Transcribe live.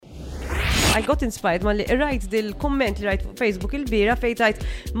I got inspired ma li rajt dil-komment li rajt Facebook il-bira fejn tajt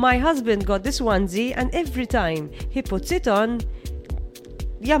my husband got this onesie and every time he puts it on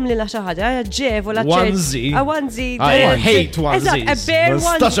jamli la xaħġa, ġev u la Onesie. A onesie. I hate onesies. A bare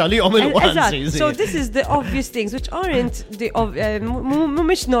onesie. Staxa li il-onesies. So this is the obvious things which aren't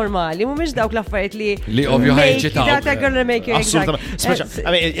mumiex normali, mumiex dawk l-affarijiet li ovvju ħajċitaw. That are gonna make you Assolutament.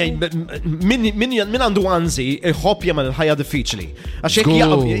 Min għandu onesie iħobb jagħmel il-ħajja diffiċli. Għax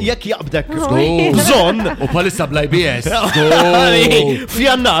jekk jaqbdek bżonn U palissa bl-IBS.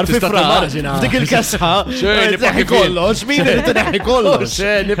 f'jannar, f'frar, f'dik il-kesħa, tneħħi kollox, min irid tineħħi kollox.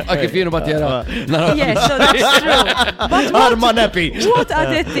 Nibqa' kif jienu bat jara. Yes, so that's true. But Arma nepi. what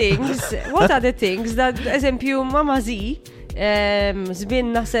are the things that, eżempju, Mama Z,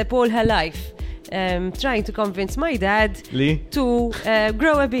 zbin naħseb all her life, trying to convince my dad to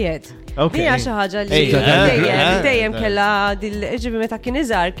grow a beard. Hija xi ħaġa li dejjem kellha ġibi meta kien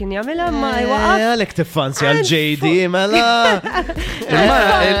iżgħar kien jagħmilha ma jwaqaf. Għalek tiffanzi għal-JD mela.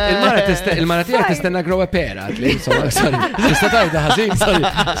 Il-mara tiegħek tistenna grow a pera. Sorry. Tista' tajda ħażin, sorry.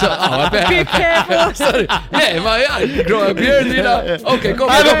 Be careful. Sorry. Ma grow a beard jina. Okay,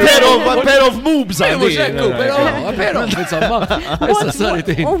 come I have a pair of moobs Mhux hekk, però insomma. Sorry.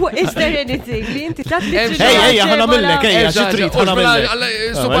 Is there anything li inti tatli Ejja, ħana millek, ejja, xi trid ħana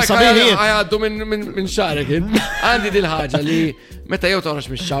millek. Għaddu minn xarek. Għandi dil-ħagġa li meta jew toħroġ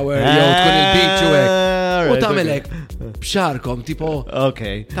mix-shower, jew tkun il-beach u hekk. U tagħmelek b'xarkom, tipo.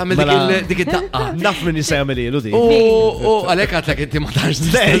 Okay. Tagħmel dik id-daqqa. Naf min jisajmel ilu di. U għalhekk għadlek inti ma tarx.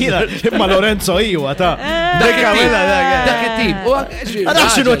 Imma Lorenzo iju ta. Dak it-tip. Għadha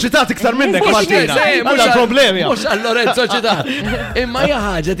xinu ċitat iktar minnek Martina. Għadha problemi. Mhux għal Lorenzo ċitat. Imma hija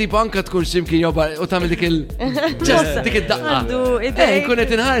ħaġa tipo anke tkun x'imkien jew u tagħmel dik id-daqqa. Kun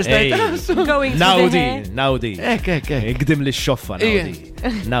qed inħares Naudi. Ek. Gdim li x-xoffa,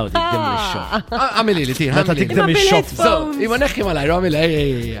 Naudi, gdim li x-xoffa. Għamili li tiħ. Meta tikdim x-xoffa. Iwa neħki malajru, għamili,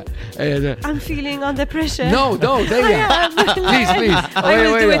 I'm feeling under pressure. No, dejja. Please. I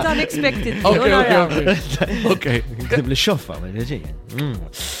will do it unexpectedly. Okay. Gdim li x-xoffa,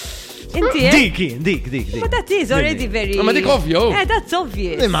 Inti, dik. But that is already very... Ma dik ovvju. That's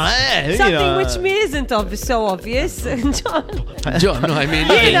obvious. Ma, Something which me isn't so obvious. John, no, I mean...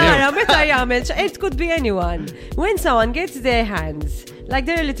 Meta jagħmel, it could be anyone. When someone gets their hands, like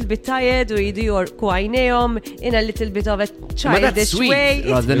they're a little bit tired, or jidu jorku għajnejhom in a little bit of a childish way.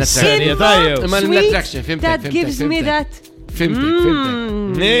 It's sweet. That gives me that...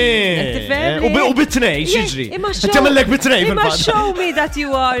 Fimtik. U bit-tnej, xieġri. Għatjamellek bit-tnej, Imma show me that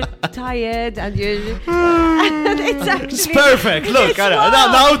you are tired and you're... It's actually... It's perfect, look,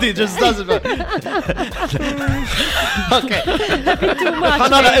 Naudi just does it. Okay. Too much.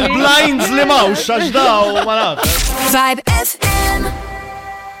 Ħanara il-blinds li mawx, għax daw, ma nafx. Vibe FM.